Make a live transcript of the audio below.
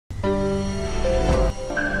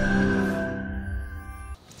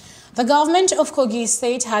The government of Kogi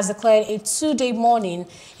State has declared a two-day mourning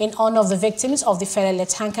in honor of the victims of the Felele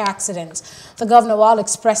tanker accident. The governor, while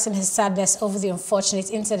expressing his sadness over the unfortunate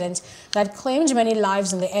incident that claimed many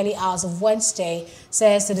lives in the early hours of Wednesday,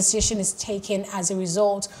 says the decision is taken as a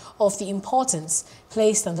result of the importance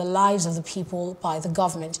placed on the lives of the people by the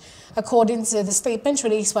government. According to the statement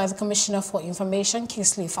released by the Commissioner for Information,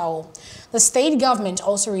 Kingsley Fowl, the state government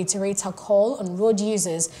also reiterates her call on road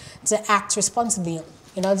users to act responsibly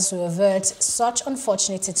in order to avert such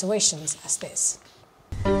unfortunate situations as this.